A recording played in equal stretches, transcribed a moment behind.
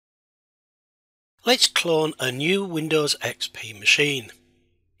Let's clone a new Windows XP machine.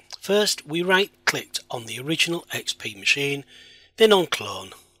 First, we right-clicked on the original XP machine, then on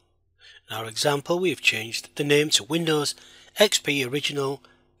Clone. In our example, we have changed the name to Windows XP Original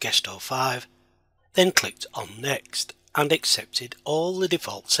Guest 05, then clicked on Next and accepted all the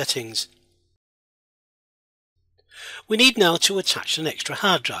default settings. We need now to attach an extra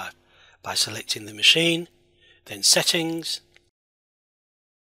hard drive by selecting the machine, then Settings,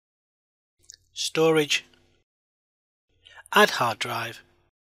 Storage, Add Hard Drive,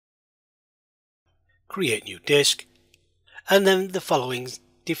 Create New Disk, and then the following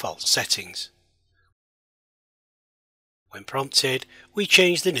default settings. When prompted, we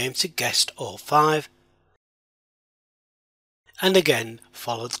change the name to Guest 05 and again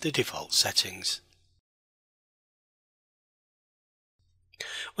followed the default settings.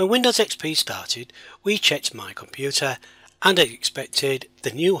 When Windows XP started, we checked My Computer and as expected,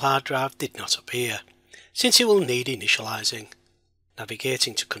 the new hard drive did not appear, since it will need initializing.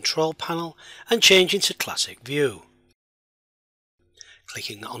 Navigating to Control Panel and changing to Classic View.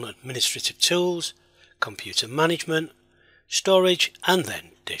 Clicking on Administrative Tools, Computer Management, Storage and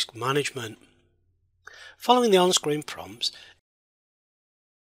then Disk Management. Following the on-screen prompts,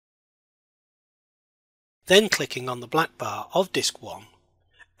 then clicking on the black bar of Disk 1,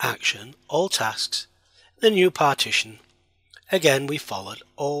 Action, All Tasks, the new partition. Again we followed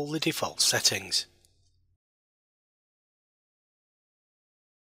all the default settings.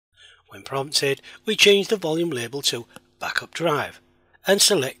 When prompted, we changed the volume label to Backup Drive and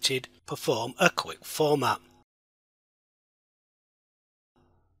selected Perform a Quick Format.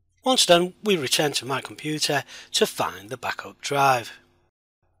 Once done, we return to My Computer to find the backup drive.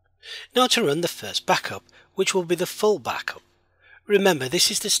 Now to run the first backup, which will be the full backup. Remember,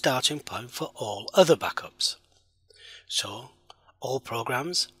 this is the starting point for all other backups. So, all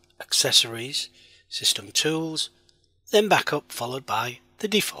programs, accessories, system tools, then backup followed by the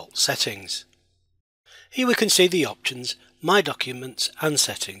default settings. Here we can see the options, My Documents and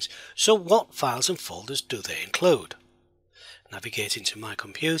Settings. So what files and folders do they include? Navigating to My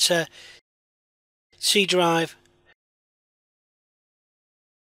Computer, C Drive,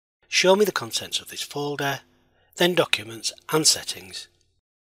 show me the contents of this folder, then Documents and Settings.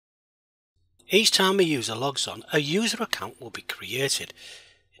 Each time a user logs on, a user account will be created.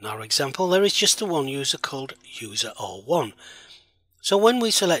 In our example, there is just the one user called user01. So when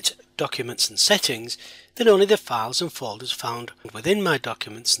we select Documents and Settings, then only the files and folders found within My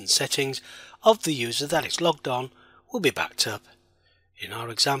Documents and Settings of the user that is logged on will be backed up. In our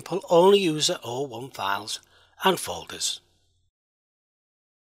example, only user01 files and folders.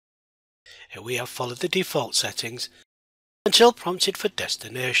 Here we have followed the default settings until prompted for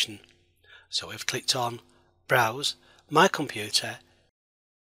destination. So we've clicked on Browse, My Computer,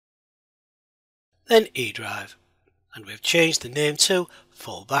 then eDrive, and we've changed the name to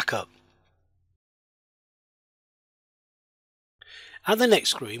Full Backup. At the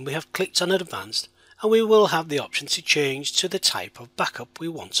next screen we have clicked on Advanced and we will have the option to change to the type of backup we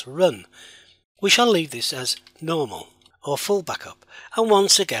want to run. We shall leave this as Normal or Full Backup and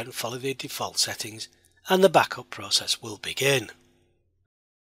once again follow the default settings and the backup process will begin.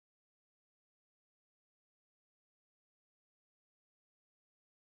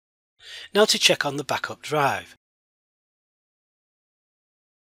 Now to check on the backup drive.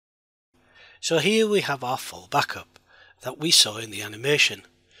 So here we have our full backup that we saw in the animation.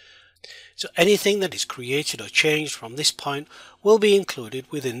 So anything that is created or changed from this point will be included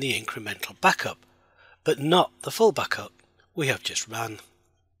within the incremental backup, but not the full backup we have just ran.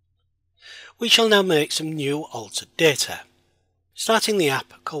 We shall now make some new altered data, starting the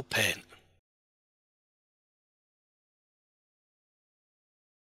app called Paint.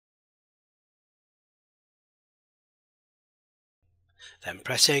 Then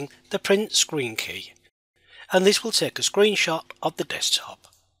pressing the Print Screen key, and this will take a screenshot of the desktop.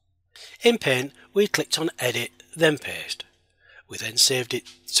 In Paint we clicked on Edit, then Paste. We then saved it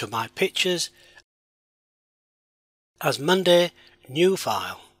to My Pictures as Monday New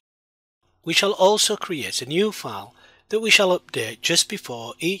File. We shall also create a new file that we shall update just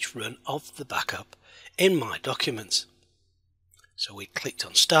before each run of the backup in My Documents. So we clicked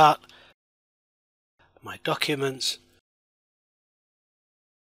on Start, My Documents,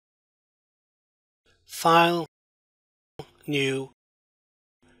 File, New,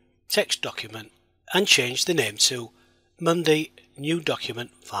 Text Document and change the name to Monday New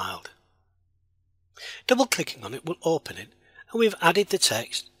Document Filed. Double clicking on it will open it and we've added the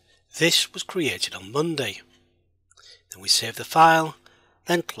text, This was created on Monday. Then we save the file,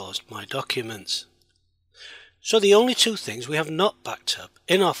 then closed My Documents. So the only two things we have not backed up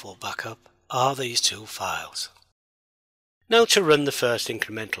in our full backup are these two files. Now to run the first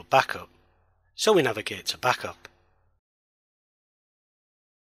incremental backup, so we navigate to Backup.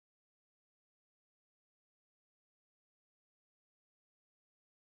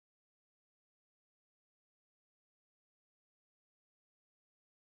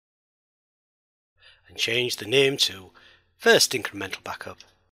 And change the name to First Incremental Backup.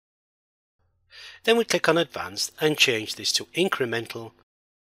 Then we click on Advanced and change this to Incremental,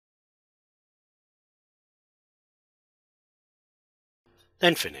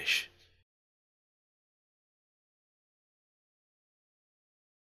 then Finish.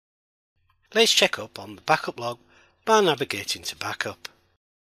 Let's check up on the backup log by navigating to Backup.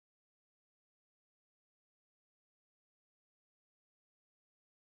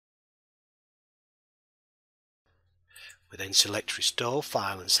 We then select Restore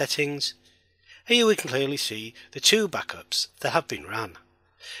File and Settings. Here we can clearly see the two backups that have been ran.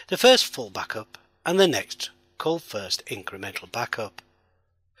 The first full backup and the next called First Incremental Backup.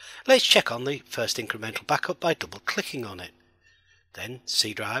 Let's check on the First Incremental Backup by double clicking on it. Then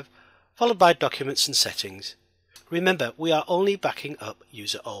C Drive, followed by Documents and Settings. Remember, we are only backing up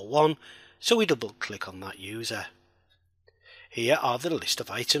user 01, so we double click on that user. Here are the list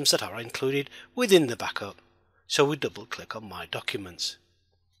of items that are included within the backup, so we double click on My Documents.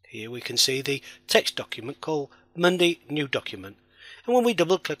 Here we can see the text document called Monday New Document, and when we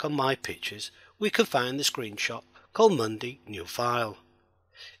double click on My Pictures we can find the screenshot called Monday New File.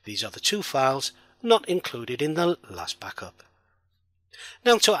 These are the two files not included in the last backup.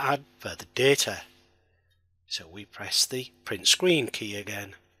 Now to add further data, so we press the Print Screen key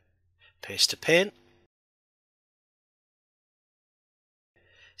again, paste to Paint,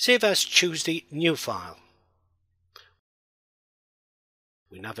 save as Tuesday New File.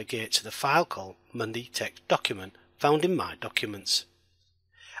 We navigate to the file called Monday Text Document found in My Documents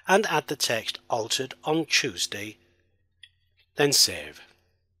and add the text altered on Tuesday, then save.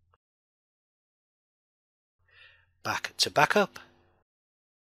 Back to Backup.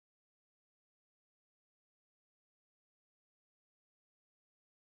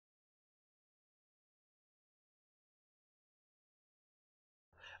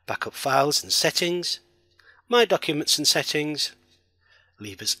 Backup Files and Settings, My Documents and Settings,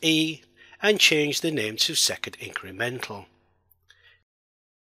 leave as E and change the name to Second Incremental.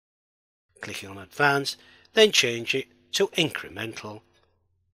 Clicking on Advanced, then change it to Incremental,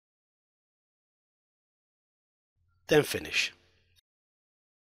 then Finish.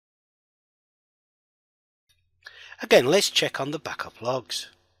 Again, let's check on the backup logs.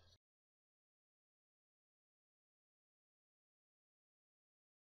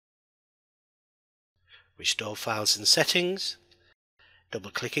 Restore Files and Settings,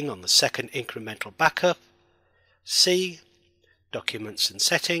 double clicking on the Second Incremental Backup, C, Documents and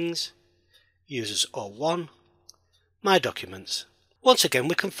Settings, Users 01, My Documents. Once again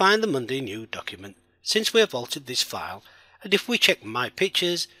we can find the Monday New Document since we have altered this file, and if we check My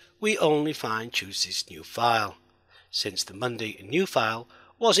Pictures we only find Tuesday's New File, since the Monday New File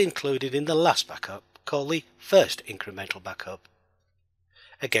was included in the last backup called the First Incremental Backup.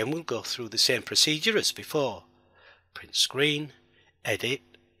 Again we'll go through the same procedure as before. Print Screen, Edit,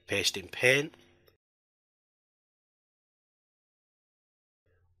 Paste in Paint,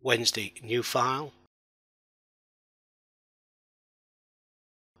 Wednesday New File,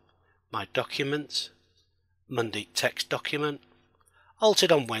 My Documents, Monday Text Document,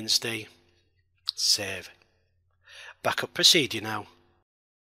 altered on Wednesday, save. Backup procedure now.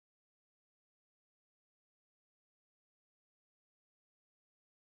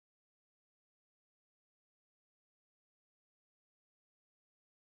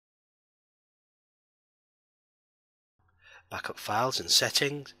 Backup Files and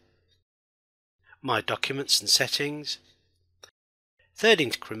Settings, My Documents and Settings, Third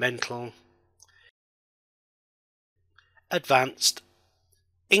Incremental, Advanced,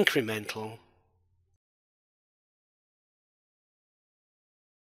 Incremental,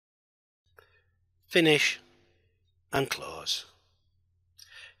 Finish and Close.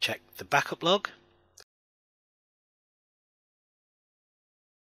 Check the backup log.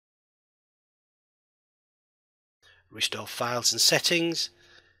 Restore Files and Settings,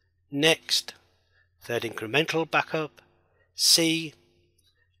 Next, Third Incremental Backup, C,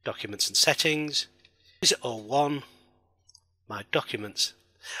 Documents and Settings, User 01, My Documents.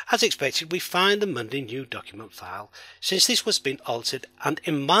 As expected we find the Monday New Document file since this was been altered, and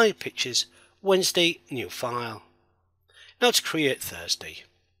in My Pictures Wednesday New File. Now to create Thursday.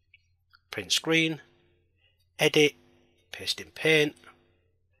 Print Screen, Edit, Paste in Paint,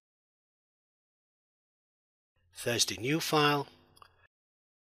 Thursday New File,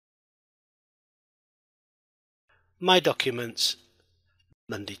 My Documents,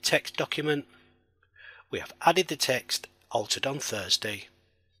 Monday text document. We have added the text altered on Thursday.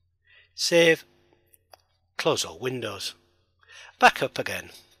 Save, close all windows. Back up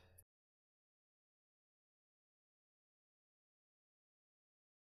again.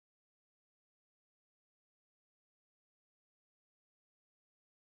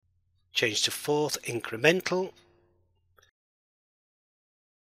 Change to 4th incremental.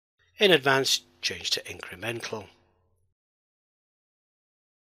 In advance, change to incremental.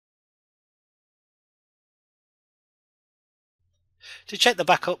 To check the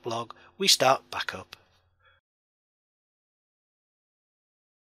backup log, we start backup.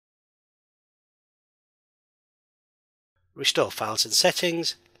 Restore files and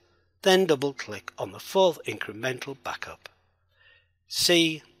settings, then double click on the 4th incremental backup.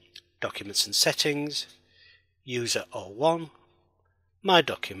 See Documents and Settings, User 01, My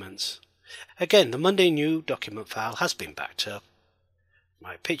Documents. Again, the Monday new document file has been backed up.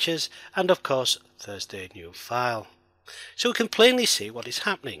 My Pictures, and of course Thursday new file. So we can plainly see what is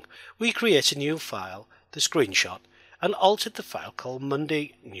happening. We create a new file, the screenshot, and altered the file called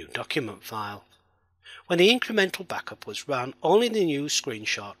Monday new document file. When the incremental backup was run, only the new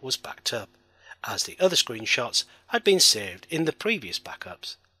screenshot was backed up, as the other screenshots had been saved in the previous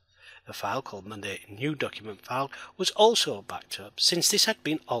backups. The file called Monday new document file was also backed up since this had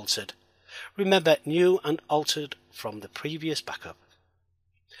been altered. Remember, new and altered from the previous backup.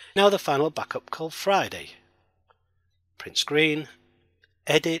 Now the final backup called Friday. Print screen,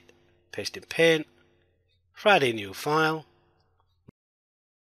 edit, paste in Paint, Friday new file,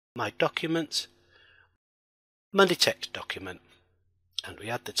 My Documents, Monday text document, and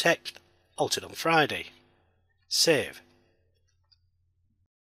we add the text altered on Friday. Save.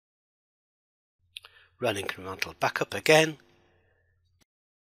 Run incremental backup again.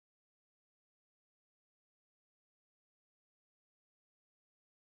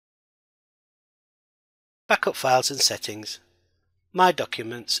 Backup files and settings, My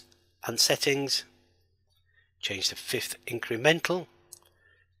Documents and Settings, change to 5th incremental,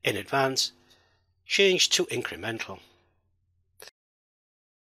 in advance, change to incremental.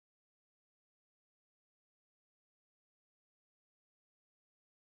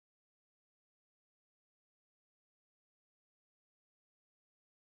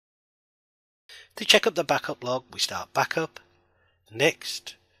 To check up the backup log, we start backup,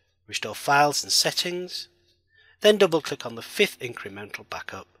 next, restore files and settings, then double click on the 5th incremental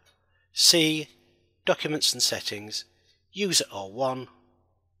backup, see Documents and Settings, User 01,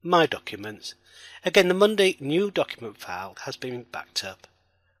 My Documents. Again, the Monday new document file has been backed up,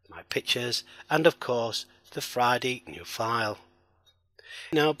 My Pictures, and of course the Friday new file.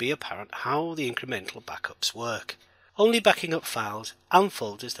 It will now be apparent how the incremental backups work, only backing up files and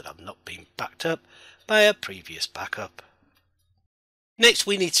folders that have not been backed up by a previous backup. Next,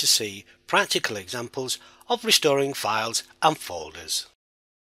 we need to see practical examples of restoring files and folders.